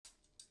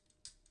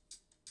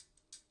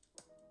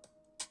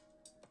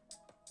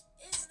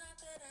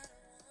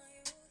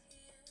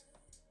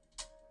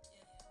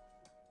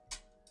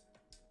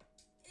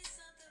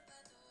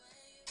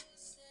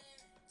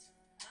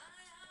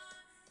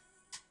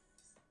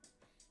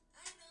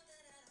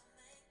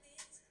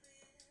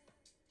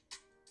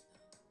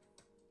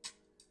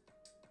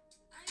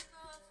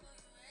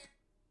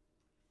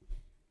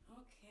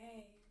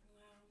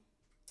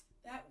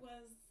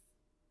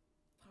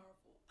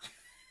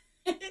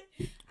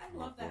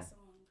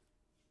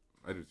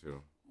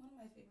too. One of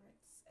my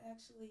favorites. I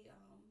actually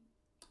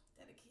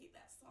dedicate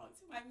that song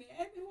to my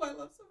man who I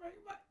love so very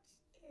much.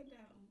 And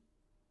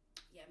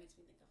yeah, it makes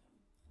me think of him.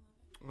 I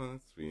love it. Well,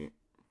 that's sweet.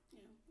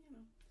 Yeah,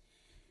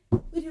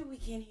 we do what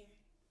we can here.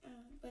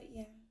 But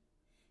yeah,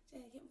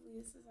 Jay, I can't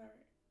believe this is our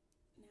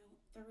now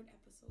third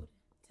episode.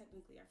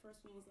 Technically, our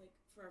first one was like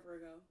forever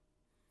ago,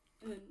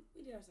 and then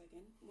we did our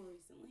second more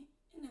recently,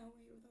 and now we're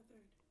here with our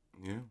third.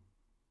 Yeah.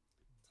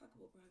 Talk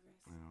about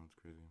progress. I know, it's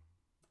crazy.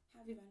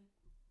 How have you been?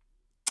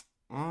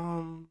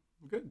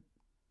 Good.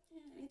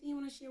 Yeah, anything you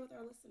want to share with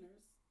our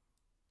listeners?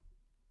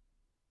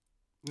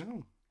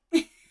 No.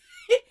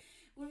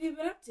 What have you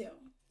been up to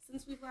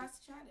since we've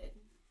last chatted?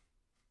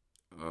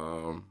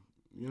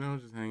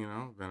 Just hanging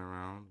out, been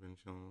around, been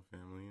chilling with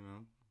family,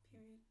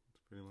 Period.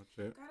 That's pretty much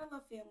it. Gotta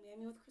love family. I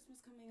mean, with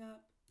Christmas coming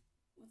up,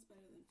 what's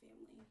better than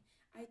family?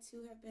 I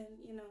too have been,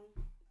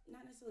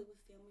 not necessarily with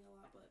family a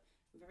lot, but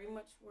very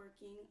much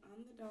working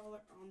on the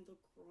dollar, on the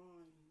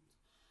grind.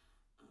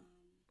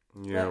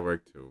 I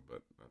work too,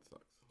 but that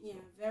sucks. Yeah,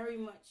 very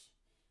much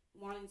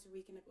wanting to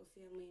reconnect with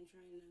family and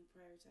trying to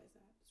prioritize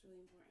that. It's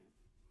really important.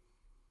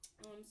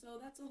 So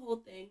that's a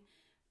whole thing.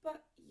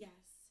 But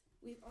yes,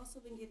 we've also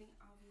been getting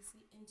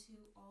obviously into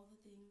all the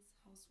things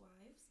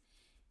housewives,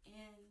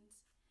 and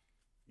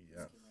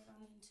yes, let's get right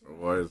on into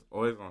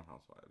always on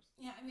Housewives.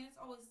 Yeah, that's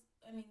always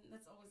on the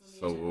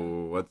agenda. So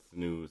what's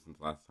new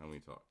since last time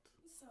we talked?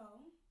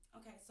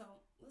 So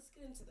let's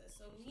get into this.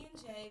 So me and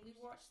Jay, we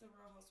watched the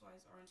Real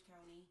Housewives Orange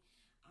County,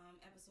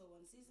 episode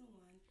 1, season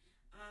 1,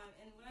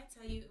 and when I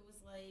tell you, it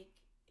was like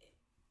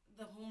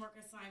the homework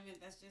assignment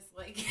that's just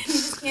like you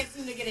just can't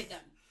seem to get it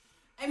done.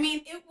 I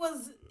mean, it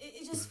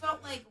just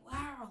felt like,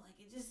 wow, like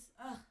it just,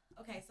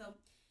 okay, so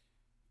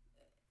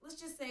let's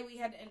just say we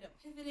had to end up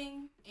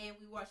pivoting, and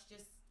we watched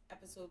just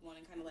episode 1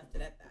 and kind of left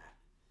it at that.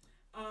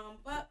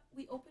 But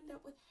we opened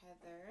up with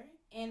Heather,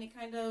 and it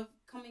kind of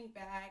coming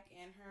back,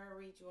 and her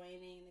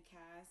rejoining the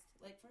cast.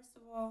 Like, first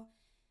of all,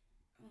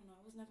 I don't know,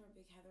 I was never a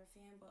big Heather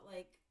fan, but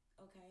like,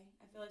 okay,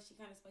 I feel like she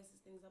kind of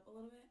spices things up a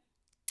little bit.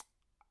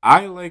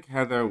 I like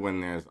Heather when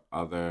there's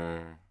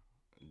other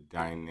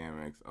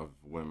dynamics of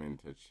women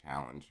to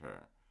challenge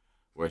her,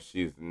 where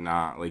she's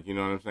not, like, you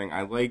know what I'm saying?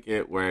 I like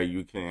it where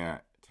you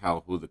can't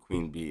tell who the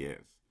queen bee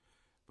is,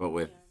 but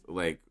with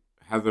like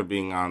Heather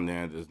being on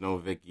there's no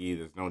Vicky,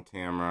 there's no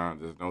Tamara,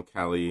 there's no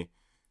Kelly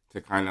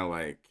to kind of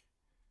like,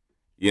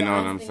 you know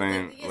what I'm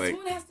saying? Like,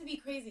 someone has to be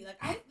crazy. Like,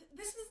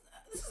 this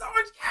is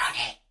Orange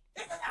County.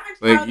 This is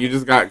Orange like County. You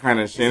just got kind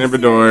of Shannon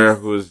Bedoya,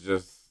 who's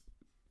just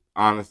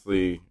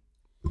honestly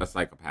a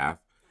psychopath.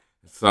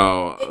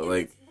 So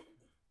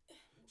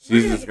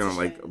she's just gonna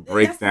like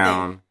break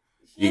down.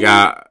 You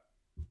got,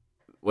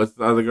 what's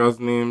the other girl's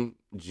name?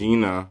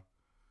 Gina,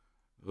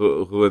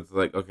 who it's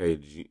like, okay,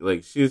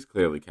 like she's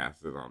clearly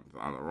casted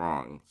on the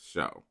wrong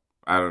show.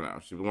 I don't know.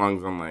 She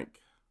belongs on like,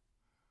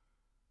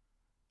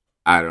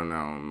 I don't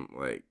know,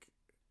 like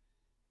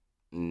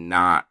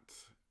not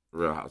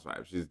Real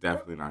Housewives. She's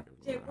definitely not gonna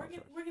be Real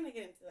Housewives. We're gonna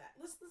get into that.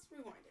 Let's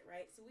rewind it,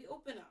 right? So we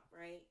open up,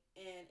 right,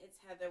 and it's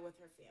Heather with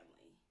her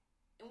family.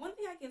 And one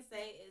thing I can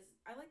say is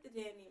I like the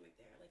dynamic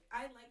there. Like,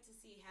 I like to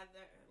see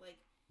Heather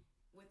like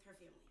with her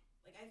family.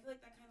 Like, I feel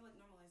like that kind of like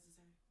normalizes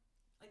her.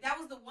 Like, that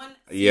was the one.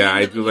 Yeah,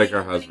 I do like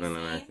her husband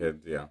and her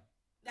kids. Yeah.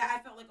 That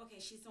I felt like,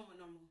 okay, she's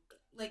somewhat normal.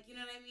 Like, you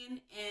know what I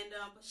mean? And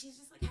but she's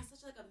just like has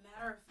such like a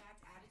matter of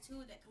fact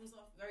attitude that comes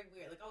off very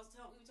weird. Like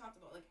we talked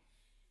about, like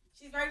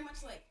she's very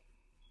much like,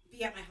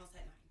 be at my house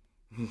at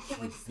 9.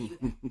 Can't wait to see you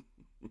there.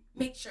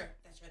 Make sure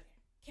that you're there.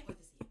 Can't wait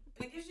to see you.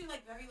 And it gives you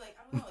like very like,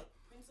 I don't know, like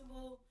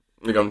principle.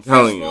 Like, I'm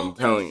telling you.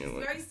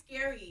 It's very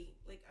scary.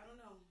 Like, I don't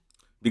know.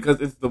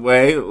 Because it's the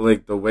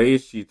way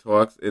she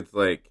talks, it's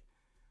like,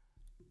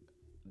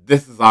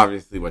 this is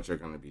obviously what you're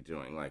going to be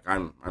doing. Like,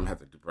 I'm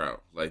Heather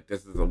Dubrow. Like,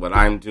 this is what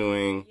I'm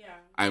doing. Yeah.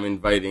 I'm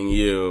inviting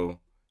you.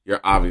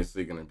 You're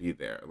obviously going to be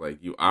there.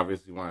 Like, you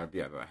obviously want to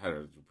be at the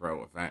Heather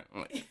Dubrow event.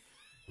 Like,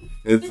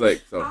 it's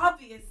like, so.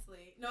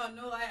 Obviously. No,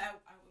 lie. I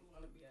would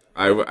want to be at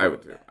I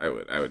would too.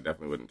 I would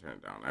definitely wouldn't turn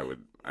it down.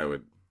 I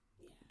would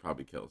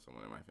probably kill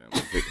someone in my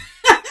family.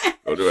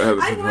 I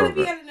want to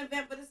be at an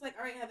event, but it's like,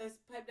 all right, Heather,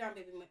 pipe down,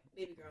 baby girl, like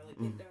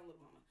get down with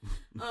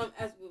mama,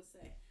 as we would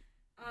say.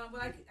 But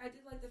I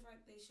did like the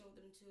fact they showed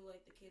them too,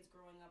 like the kids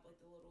growing up,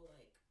 like the little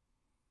like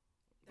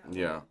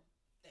that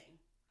thing.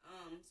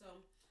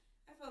 So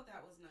I felt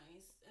that was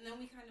nice, and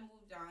then we kind of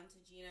moved on to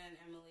Gina and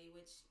Emily,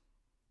 which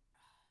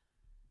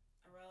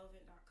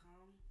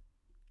irrelevant.com.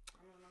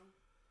 I don't know.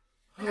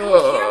 Like, I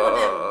don't care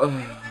about them.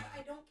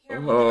 I don't care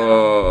about them at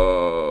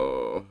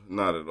all.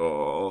 Not at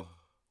all.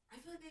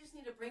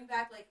 To bring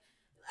back, like,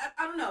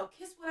 I don't know,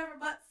 kiss whatever,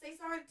 but say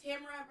sorry to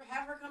Tamara,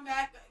 have her come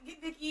back, get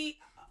Vicky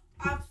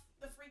off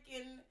the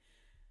freaking,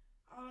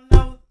 I don't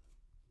know,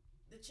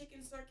 the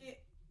chicken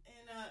circuit,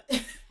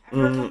 and have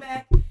her come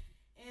back,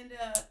 and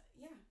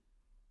yeah,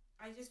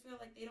 I just feel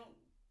like they don't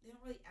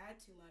really add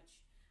too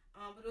much,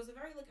 but it was a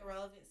very like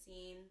irrelevant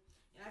scene,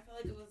 and I felt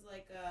like it was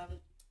like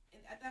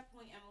and at that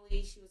point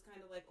Emily, she was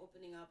kind of like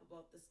opening up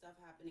about the stuff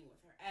happening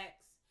with her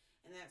ex,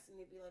 and that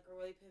seemed to be like a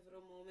really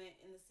pivotal moment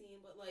in the scene,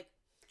 but like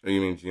Oh,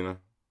 you mean Gina?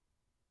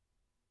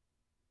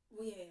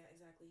 Well, yeah,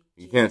 exactly.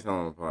 You Gina. can't tell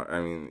them apart.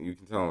 I mean, you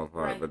can tell them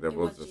apart, Right. but they're It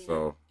both was just Gina.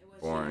 so It was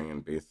boring Gina.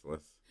 and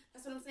baseless.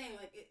 That's what I'm saying.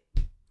 Like,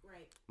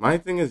 right. My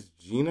thing is,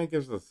 Gina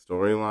gives a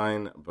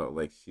storyline, but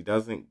like she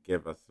doesn't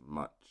give us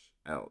much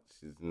else.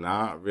 She's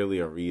not really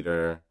a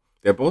reader.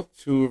 They're both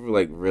two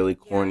like really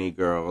corny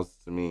girls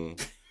to me.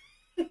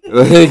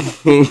 Like,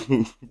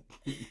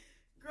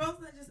 girls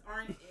that just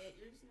aren't it.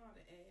 You're just not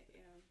it.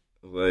 Yeah.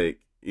 like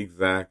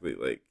exactly.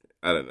 Like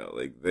I don't know.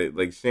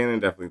 Like Shannon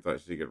definitely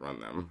thought she could run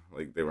them.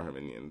 Like they were her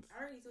minions.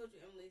 I already told you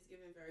Emily's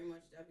giving very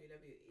much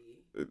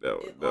WWE.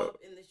 No. All up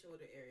in the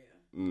shoulder area.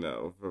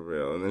 No, for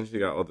real. And then she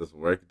got all this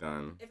work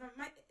done.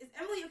 Is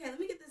Emily okay? Let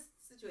me get this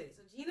situated.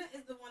 So Gina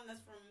is the one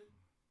that's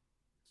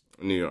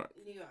from New York.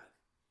 New York.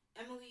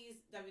 Emily's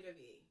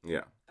WWE.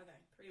 Yeah. Okay,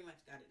 pretty much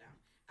got it down.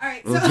 All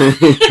right, so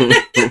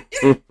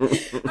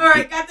all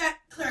right, got that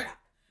cleared up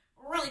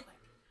really quick.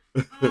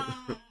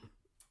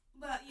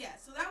 But yeah,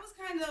 so that was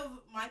kind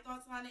of my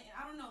thoughts on it, and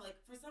I don't know, like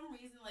for some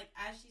reason, like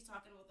as she's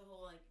talking about the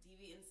whole like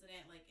DV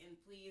incident, like, and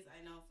please, I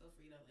know, feel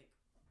free to like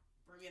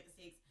bring me up the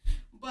stakes,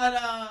 but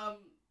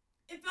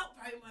it felt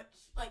very much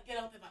like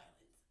Get Out the Violence.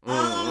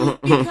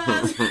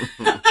 Because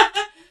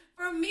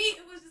for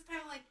me, it was just kind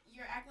of like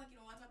you're acting like you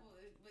don't want to talk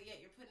about it, but yet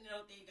you're putting it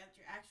out there. You got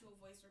your actual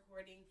voice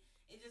recording.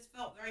 It just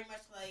felt very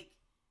much like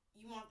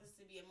you want this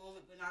to be a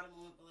moment, but not a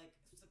moment. But like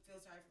feel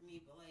sorry for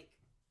me, but like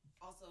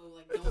also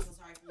like don't feel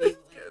sorry for me.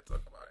 But like can't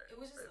talk about it. It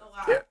was just a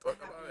lot. Can't talk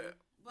about it.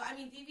 But I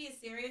mean, DV is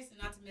serious, and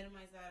not to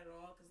minimize that at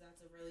all, because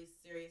that's a really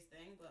serious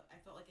thing. But I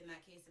felt like in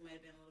that case, it might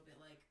have been a little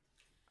bit like.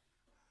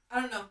 I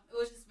don't know. It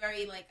was just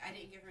very, like, I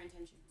didn't give her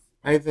intentions.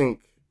 I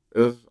think it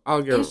was,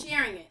 I'll give... And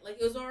sharing it. Like,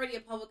 it was already a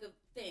public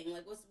thing.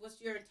 Like,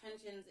 what's your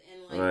intentions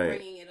in, like,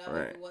 bringing it up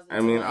if it wasn't... I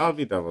mean, like, I'll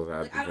be devil's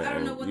advocate. Like, I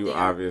don't know what you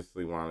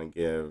obviously want to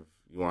give...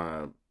 you're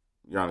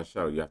on a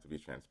show, you have to be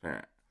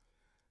transparent.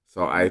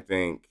 So I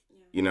think,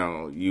 you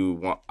know, you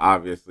want...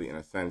 Obviously, in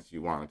a sense,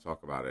 you want to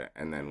talk about it.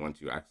 And then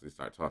once you actually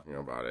start talking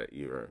about it,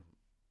 you're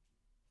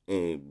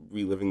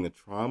reliving the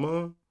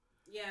trauma.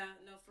 Yeah,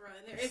 no, for real.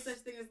 And there is such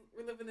thing as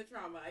reliving the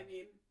trauma. I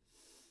mean...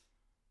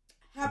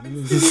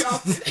 happens to me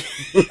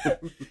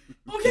often.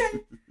 Okay.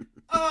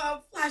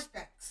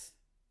 Flashbacks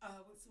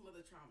with some of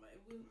the trauma.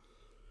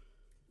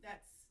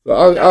 That's. So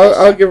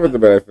I'll give her the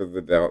benefit of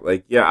the doubt.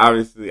 Like, yeah,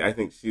 obviously, I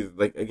think she's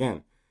like,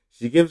 again,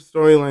 she gives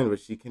storyline,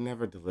 but she can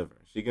never deliver.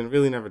 She can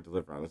really never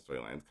deliver on the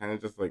storyline. It's kind of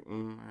just like, all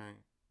right.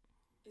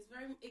 It's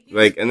very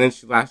like, and then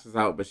she lashes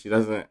out, but she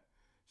doesn't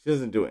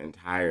do it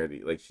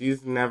entirely. Like,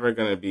 she's never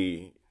gonna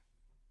be.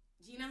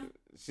 Gina.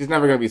 She's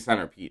never gonna be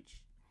Center Peach.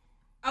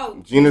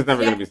 Oh, Gina's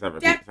never gonna be Center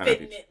Peach.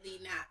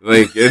 Definitely not.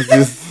 Like it's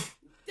just,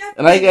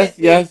 and I guess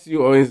yes,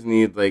 you always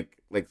need like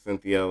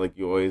Cynthia. Like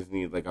you always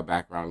need like a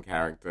background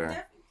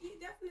character.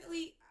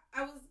 Definitely,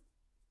 I was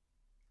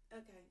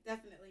okay.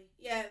 Definitely,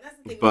 yeah. That's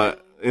the thing.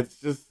 But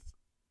it's just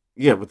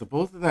with the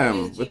both of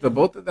them. With the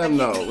both of them,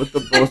 no. With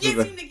the both of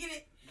them.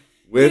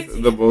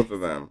 With the both of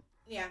them.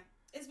 Yeah,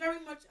 it's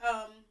very much.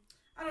 I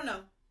don't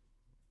know.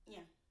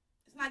 Yeah,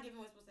 it's not giving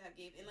what it's supposed to have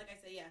gave. And like I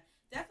said, yeah,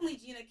 definitely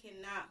Gina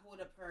cannot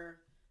hold up her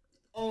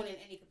own in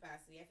any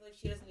capacity. I feel like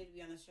she doesn't need to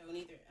be on the show,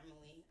 neither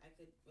Emily. I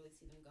could really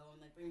see them go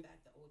and like bring back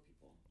the old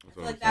people. I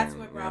feel like that's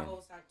where Bravo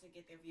will start to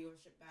get their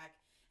viewership back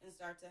and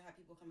start to have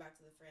people come back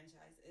to the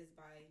franchise is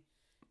by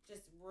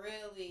just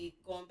really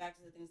going back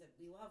to the things that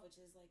we love,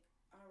 which is like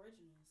our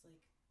originals,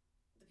 like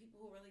the people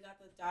who really got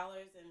the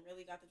dollars and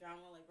really got the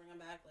drama, like bring them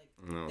back. Like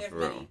there's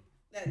many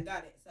that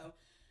got it. So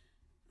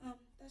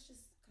that's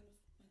just kind of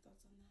my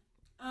thoughts on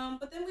that.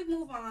 But then we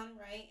move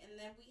on, right? And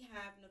then we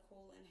have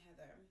Nicole and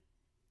Heather.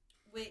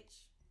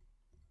 Which,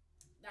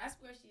 that's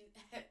where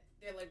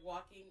they're like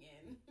walking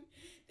in.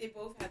 They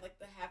both had like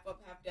the half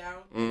up, half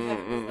down.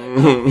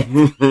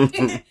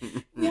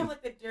 We have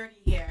like the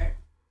dirty hair.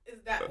 Is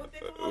that what they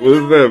call it? What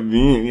does that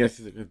mean? Yeah,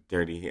 she's like a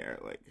dirty hair.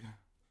 Like,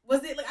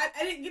 was it like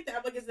I didn't get that?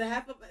 I'm like, is the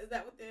half up? Is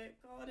that what they're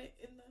calling it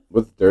in the?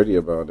 What's dirty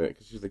about it?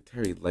 Because she's like,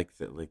 Terry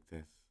likes it like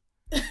this.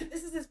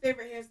 This is his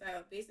favorite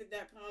hairstyle.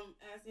 Basic.com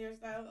ass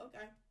hairstyle.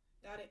 Okay,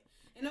 got it.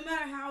 And no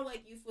matter how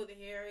like youthful the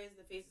hair is,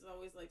 the face is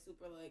always like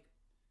super like.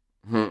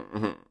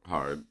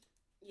 Hard.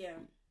 Yeah.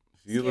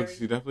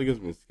 She definitely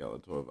gives me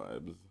Skeletor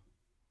vibes.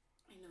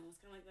 I know,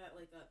 it's kind of like that,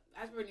 like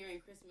as we're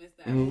nearing Christmas,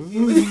 that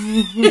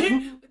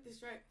with the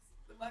stripes,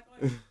 the black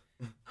one.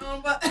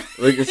 But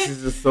like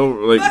she's just so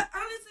like. But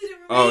honestly,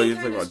 you're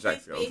talking about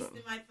Jack Skeleton. Based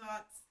in my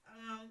thoughts,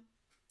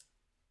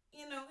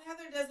 you know,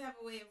 Heather does have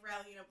a way of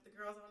rallying up the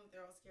girls. I don't know if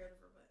they're all scared of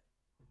her, but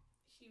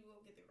she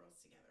will get the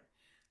girls together.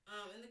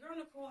 And the girl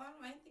Nicole,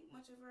 I didn't think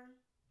much of her.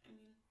 I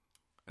mean,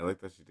 I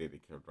like that she dated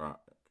Kid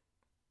Rock.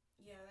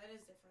 Yeah, that is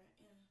different.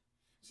 Yeah,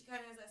 she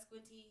kind of has that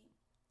squinty.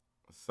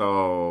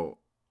 So,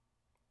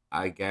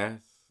 I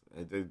guess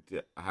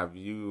have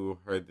you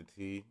heard the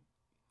tea?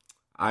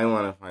 I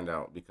want to find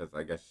out because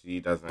I guess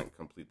she doesn't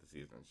complete the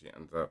season. She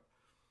ends up.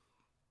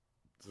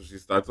 So she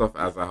starts off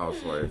as a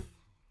housewife.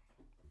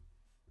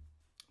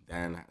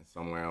 Then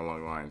somewhere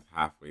along the lines,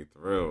 halfway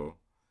through,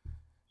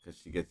 because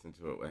she gets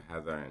into it with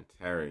Heather and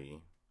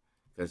Terry,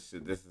 because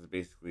this is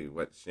basically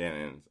what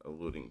Shannon's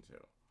alluding to.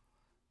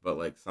 But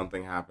like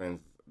something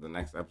happens, the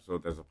next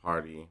episode there's a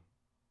party,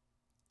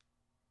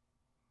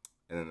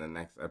 and then the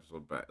next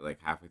episode, but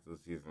like halfway through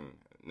the season,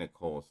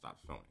 Nicole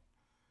stops filming.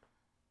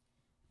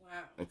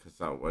 Wow. Because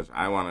which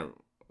I want to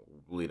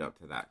lead up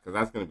to that, because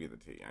that's gonna be the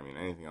tea. I mean,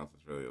 anything else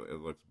is really,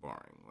 it looks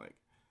boring. Like,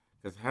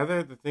 because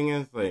Heather, the thing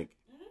is, like,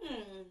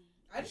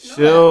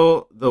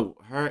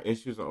 her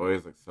issues are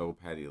always like so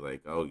petty.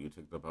 Like, oh, you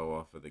took the bow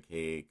off of the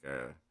cake,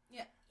 or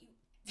yeah,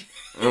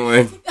 I'm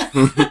like,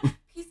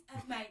 piece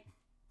of my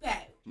bow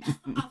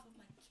off of my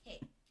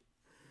cake.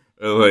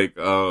 Or like,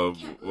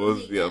 what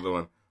was the other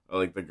one? Or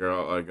like the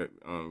girl,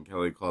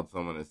 Kelly called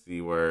someone a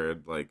C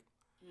word, like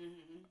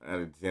at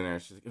a dinner.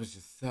 She's like, it was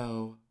just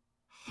so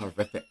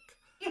horrific.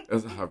 It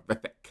was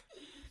horrific.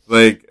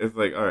 Like, it's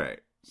like, all right.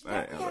 She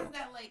definitely has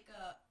that like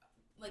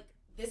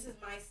this is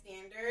my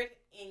standard,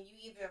 and you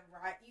either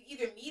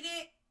meet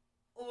it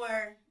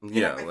or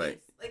yeah,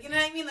 like you know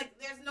what I mean. Like,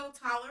 there's no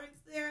tolerance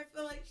there. I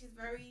feel like she's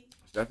very.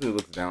 She definitely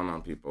looks down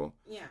on people.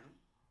 Yeah,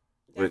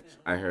 definitely. Which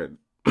I heard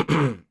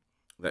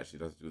that she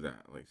does do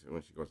that. Like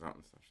when she goes out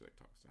and stuff, she like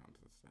talks down to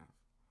the staff.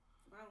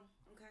 Wow.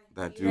 Okay.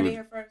 That you heard it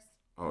here first.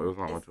 Oh, it was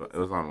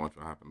on Watch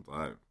What Happens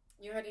Live.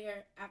 You heard it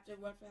here after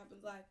Watch What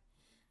Happens Live.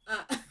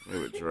 They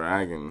were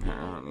dragging her,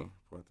 honey.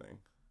 Poor thing.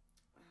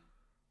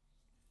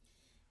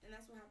 And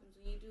that's what happens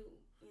when you do,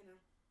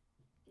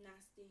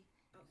 nasty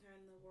out here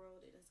in the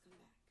world. It does come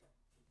back.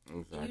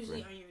 Exactly.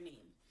 Usually on your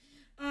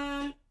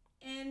name.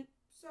 And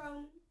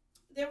so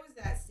there was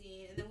that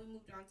scene, and then we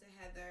moved on to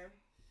Heather.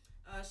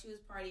 She was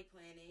party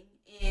planning,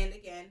 and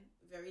again,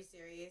 very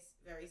serious,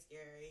 very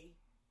scary.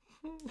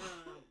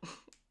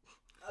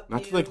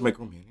 Not to like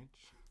micromanage.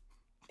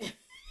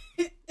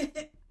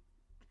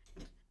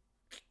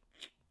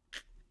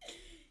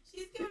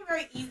 She's giving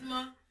very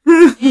Yzma,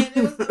 and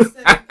it was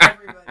upsetting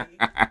everybody.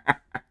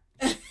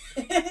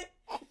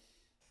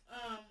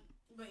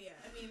 But yeah,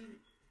 I mean,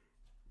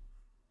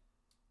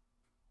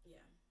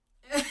 yeah.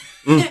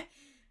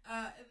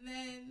 And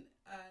then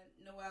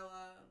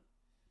Noella,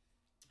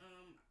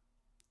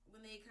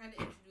 when they kind of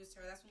introduced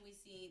her, that's when we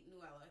see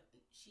Noella.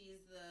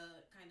 She's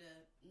the kind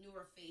of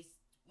newer face,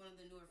 one of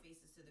the newer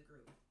faces to the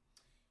group.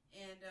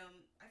 And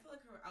I feel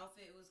like her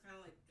outfit was kind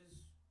of like just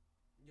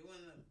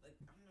doing I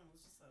don't know, it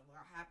was just a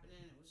lot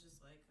happening. It was just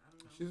like, I don't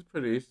know. She's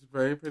pretty. She's a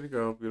very pretty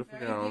girl. Beautiful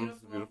very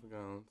gowns. Beautiful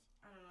gowns.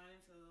 I don't know. I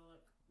didn't feel the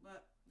look,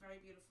 but very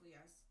beautiful,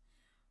 yes.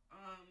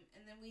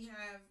 And then we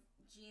have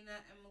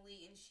Gina,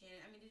 Emily, and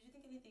Shannon. I mean, did you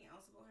think anything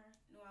else about her,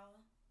 Noella?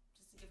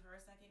 Just to give her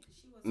a second, because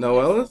she was.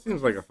 Noella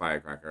seems like a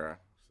firecracker.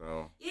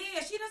 So.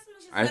 Yeah, she does seem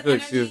like she's. I feel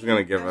like she's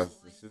gonna give us.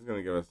 She's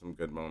gonna give us some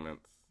good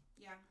moments.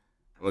 Yeah.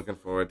 Absolutely. Looking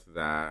forward to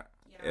that.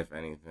 If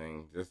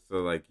anything, just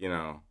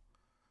to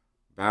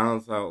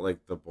balance out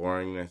like the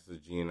boringness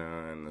of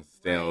Gina and the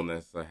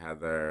staleness of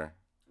Heather.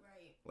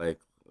 Right.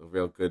 Like a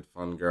real good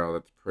fun girl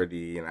that's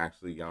pretty and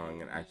actually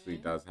young and actually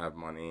does have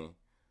money.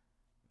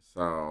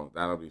 So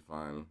that'll be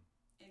fun.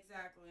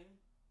 Exactly.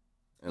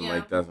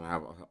 And doesn't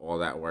have all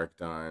that work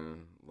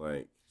done.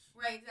 Like.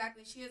 Right.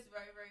 Exactly. She is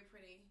very, very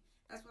pretty.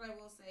 That's what I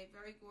will say.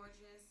 Very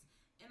gorgeous.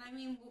 And I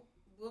mean,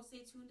 we'll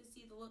stay tuned to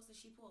see the looks that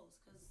she pulls,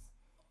 because.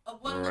 A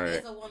one look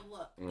is a one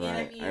look. You know what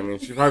I mean? I mean,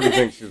 she probably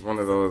thinks she's one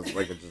of those,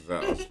 like a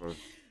Giselle. So.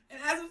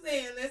 And as I'm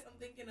saying this, I'm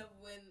thinking of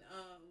when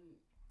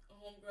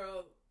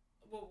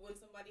when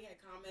somebody had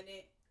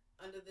commented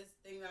under this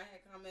thing that I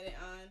had commented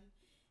on,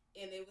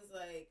 and it was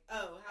like,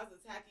 oh, how's the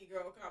tacky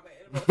girl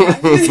commenting about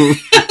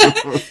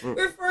taxes?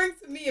 Referring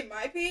to me and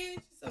my page,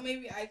 so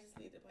maybe I just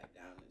need to pipe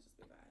down and just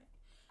be quiet.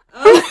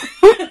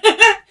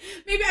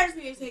 Maybe I just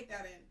need to take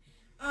that in.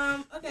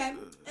 Okay,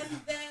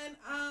 and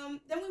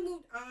then we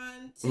moved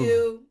on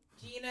to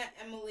Gina,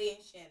 Emily,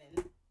 and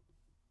Shannon.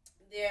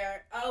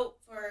 They're out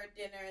for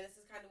dinner, and this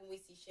is kind of when we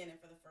see Shannon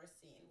for the first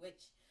scene,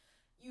 which,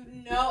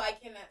 I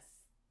cannot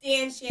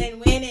stand Shannon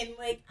winning.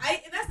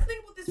 And that's the thing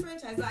about this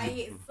franchise that I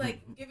hate. It's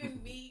like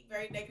giving me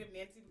very negative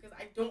Nancy, because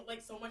I don't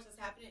like so much that's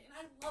happening, and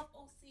I love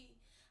OC.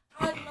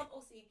 I love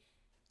OC.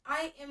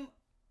 I am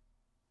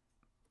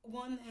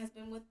one that has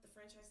been with the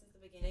franchise since the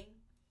beginning,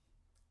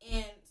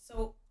 and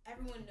so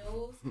everyone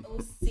knows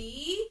OC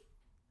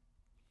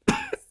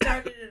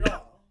started it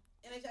all.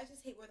 And I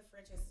just hate where the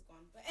franchise is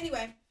going. But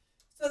anyway,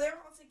 so they're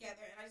all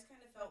together, and I just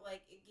kind of felt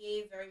like it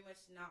gave very much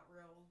not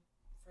real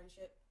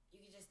friendship. You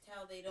can just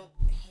tell they don't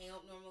hang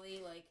out normally,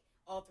 like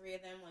all three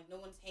of them. Like, no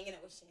one's hanging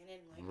out with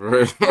Shannon,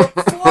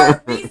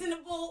 for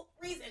reasonable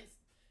reasons.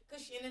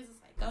 Because Shannon's a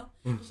psycho,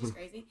 and she's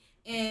crazy.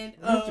 And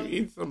why don't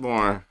you eat some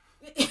more?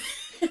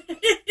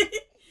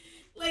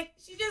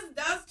 She just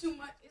does too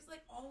much. It's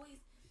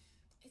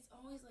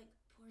always like,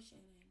 poor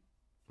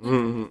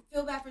Shannon.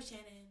 Feel bad for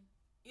Shannon.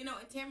 And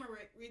Tamara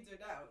reads her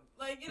down.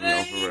 You know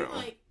what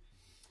I mean?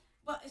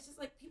 But it's just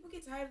people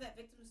get tired of that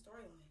victim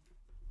storyline.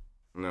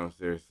 No,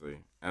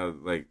 seriously. I was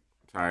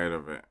tired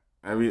of it.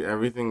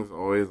 Everything's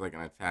always an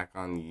attack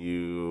on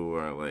you,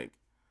 or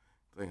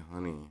it's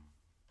honey,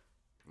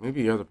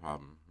 maybe you're the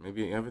problem.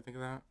 Maybe you ever think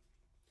of that?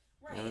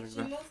 Right.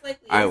 She most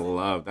likely I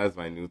love, that's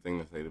my new thing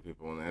to say to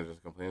people when they're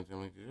just complaining to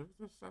me. Did you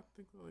ever I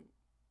think like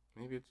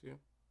maybe it's you.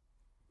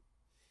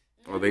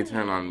 Or they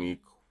turn on me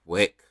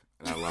quick,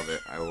 and I love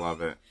it. I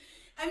love it.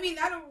 I mean,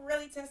 that'll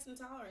really test some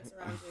tolerance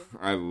around you.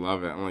 I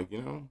love it. I'm like,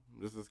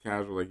 this is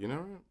casual. Like,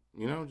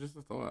 just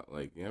a thought.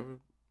 Like, you ever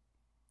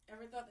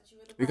thought that you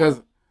were the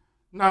because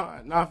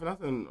no, for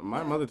nothing.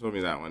 My mother told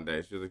me that one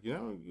day. She was like,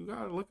 you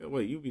gotta look at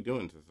what you be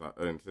doing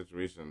in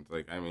situations.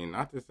 Like, I mean,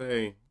 not to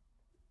say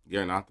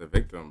you're not the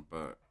victim,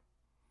 but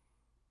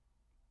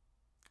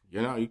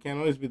you can't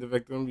always be the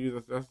victim.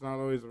 That's not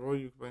always the role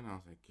you play. And I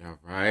was like, you're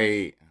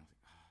right. And I was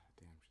like,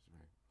 damn, she's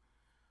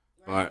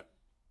right. But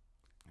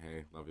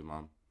hey, love you,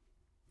 Mom.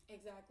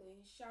 Exactly.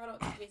 Shout out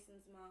to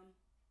Jason's mom.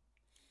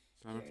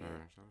 Shout out to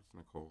her. Shout out to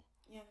Nicole.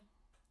 Yeah.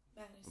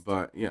 Baddest.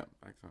 But yeah,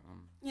 back to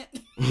yeah.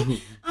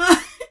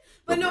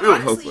 But no,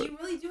 honestly, you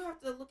really do have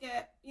to look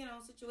at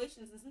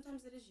situations, and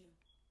sometimes it is you,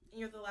 and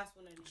you're the last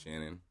one to know.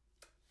 Shannon.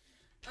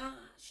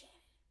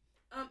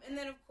 Shannon. And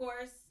then of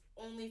course,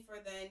 only for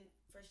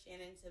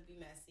Shannon to be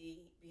messy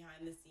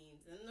behind the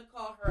scenes, and to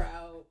call her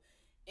out,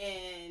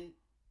 and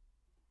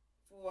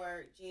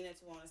for Gina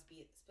to want to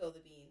spill the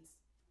beans.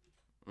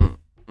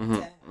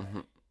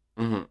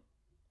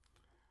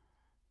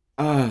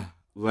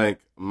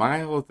 Like my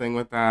whole thing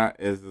with that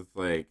is it's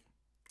like,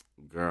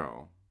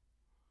 girl,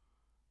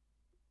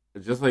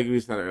 just like we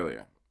said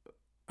earlier,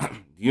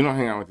 you don't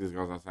hang out with these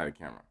girls outside of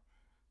camera,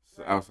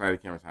 outside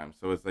of camera time.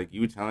 So it's like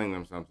you telling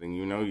them something,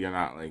 you're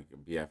not like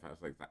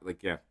BFFs like that.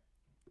 Like, yeah,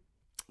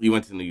 you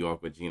went to New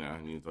York with Gina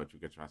and you thought you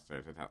could trust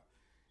her to tell.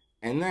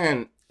 And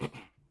then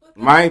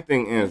my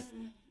thing is,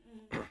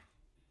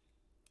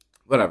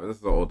 whatever, this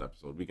is an old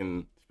episode. We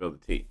can spill the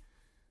tea.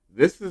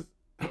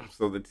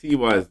 So the tea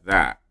was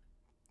that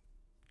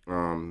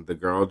the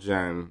girl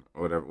Jen,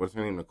 or whatever, what's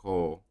her name,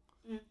 Nicole,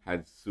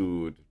 had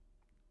sued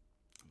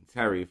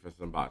Terry for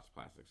some botched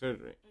plastic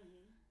surgery.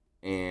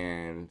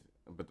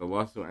 But the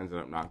lawsuit ended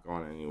up not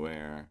going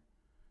anywhere.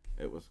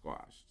 It was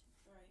squashed.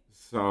 Right.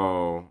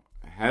 So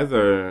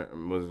Heather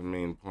was the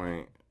main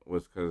point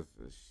was because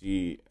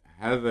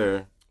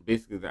Heather,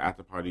 basically the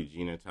after party,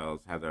 Gina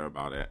tells Heather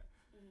about it.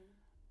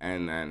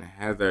 And then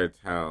Heather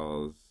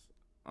tells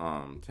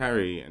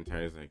Terry, and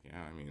Terry's like,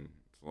 yeah, I mean,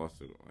 it's a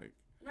lawsuit, like,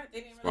 right,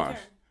 they didn't really care.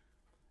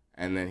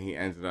 And then he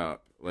ended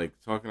up like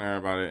talking to her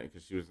about it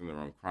because she was in the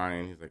room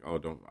crying. He's like, oh,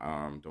 don't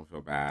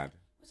feel bad.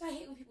 Which I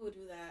hate when people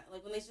do that,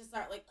 like when they just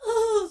start like,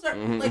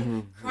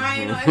 like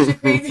crying all extra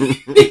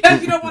crazy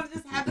because you don't want to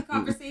just have the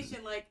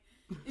conversation. Like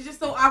it's just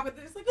so awkward.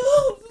 They're just like,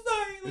 oh, I'm so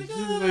sorry. Like,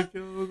 she's like,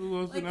 yo, the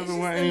lawsuit never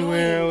went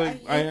anywhere.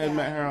 Like I had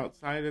met her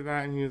outside of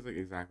that, and he was like,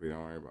 exactly, don't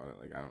worry about it.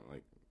 Like I don't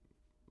like.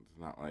 It's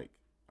not like.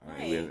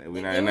 Right.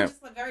 We never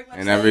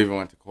never even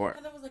went to court.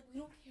 Heather was like, we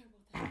don't care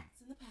about that.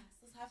 It's in the past.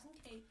 Let's have some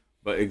cake.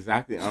 But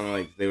exactly, on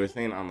like they were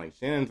saying on like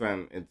Shannon's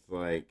end, it's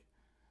like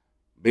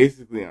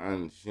basically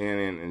on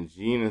Shannon and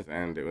Gina's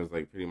end, it was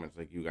like pretty much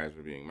like you guys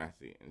were being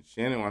messy, and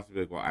Shannon wants to be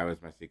like, well, I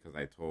was messy because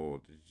I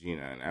told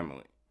Gina and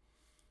Emily,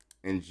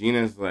 and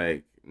Gina's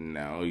like,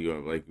 no,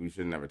 you're like, you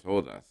should have never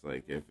told us.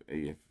 Like if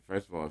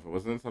first of all, if it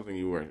wasn't something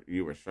you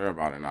were sure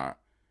about or not,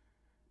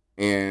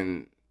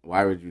 and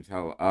why would you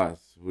tell us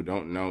who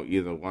don't know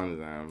either one of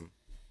them?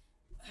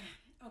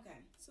 Okay,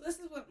 so this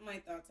is what my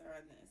thoughts are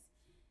on this.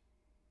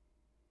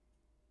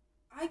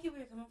 I get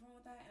where you're coming from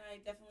with that, and I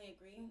definitely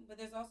agree. But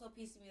there's also a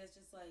piece of me that's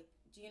just like,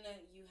 Gina,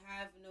 you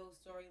have no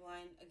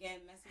storyline.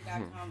 Again,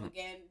 messy.com.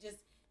 Again,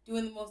 just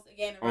doing the most,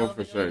 again, irrelevant.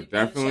 Oh, for sure.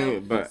 Definitely.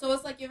 But so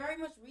it's like you're very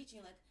much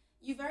reaching. Like,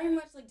 you very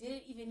much like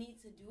didn't even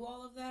need to do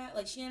all of that.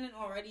 Like, Shannon you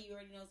already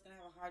know is going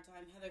to have a hard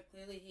time. Heather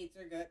clearly hates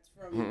her guts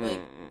from, like,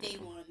 day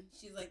one.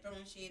 She's, like,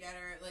 throwing shade at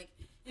her, like,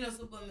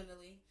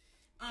 subliminally.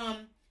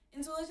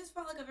 And so it just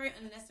felt like a very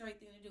unnecessary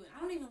thing to do. And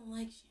I don't even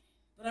like Shannon.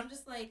 But I'm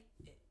just like,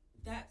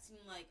 that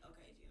seemed like,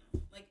 okay,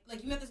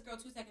 Like you met this girl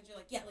 2 seconds, you're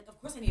like, yeah, like, of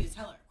course I need to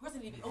tell her. Of course I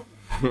need to be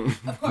open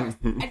with her. Of course.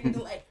 I need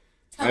to, like,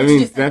 tell her. I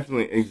mean,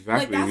 definitely,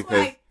 exactly. Like, that's because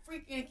why I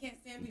freaking can't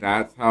stand people.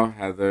 That's how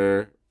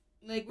Heather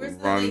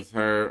runs the,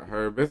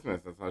 her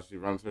business. That's how she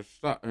runs her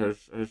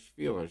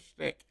spiel, her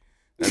shtick.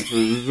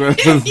 She's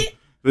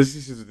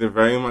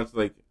very much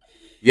like,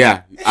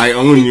 yeah, I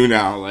own you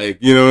now. Like,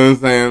 you know what I'm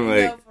saying?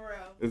 Like, no, for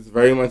real. It's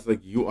very much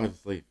like you are the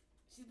slave.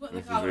 She's putting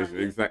the collar on.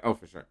 Exactly. Oh,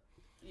 for sure.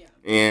 Yeah.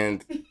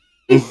 And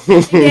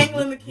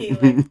dangling the key,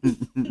 like,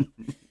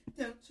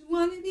 don't you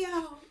want to be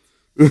out?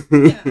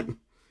 Yeah,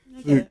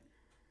 I get it.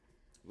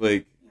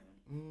 Like,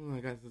 oh, I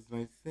got this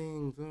nice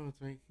things. Oh,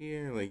 it's right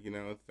here. Like,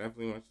 it's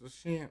definitely much the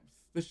champs.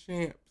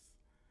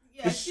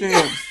 Yeah, the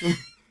champs.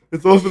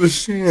 It's all for the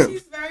champs.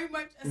 She's very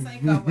much a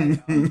psycho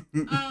widow.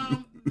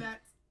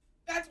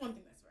 That's one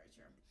thing that's very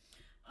true.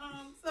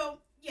 So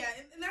yeah,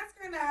 and that's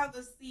kind of how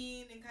the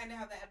scene and kind of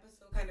how the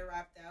episode kind of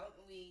wrapped out,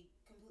 and we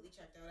completely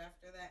checked out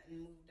after that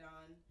and moved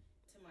on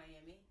to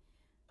Miami.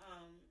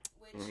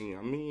 Which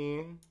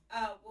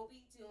we'll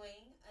be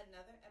doing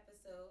another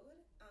episode.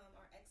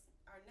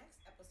 Our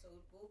next episode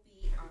will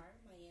be our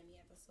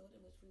Miami episode, in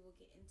which we will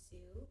get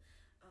into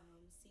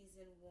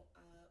season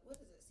what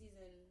is it?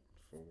 Season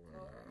 4.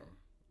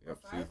 Yep,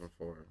 season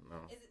 4. No.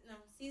 Is it no?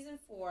 Season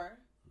 4,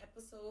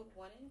 episode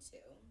 1 and 2.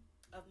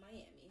 of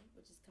Miami,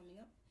 which is coming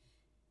up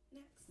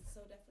next.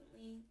 So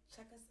definitely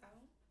check us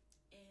out.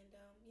 And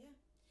yeah,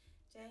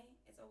 Jay,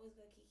 it's always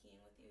good kikiing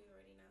with you. You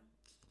already know.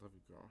 Love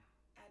you, girl.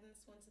 Adding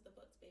this one to the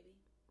books, baby.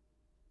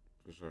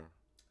 For sure.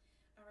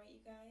 All right,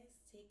 you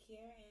guys, take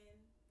care, and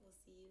we'll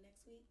see you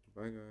next week.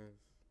 Bye,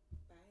 guys.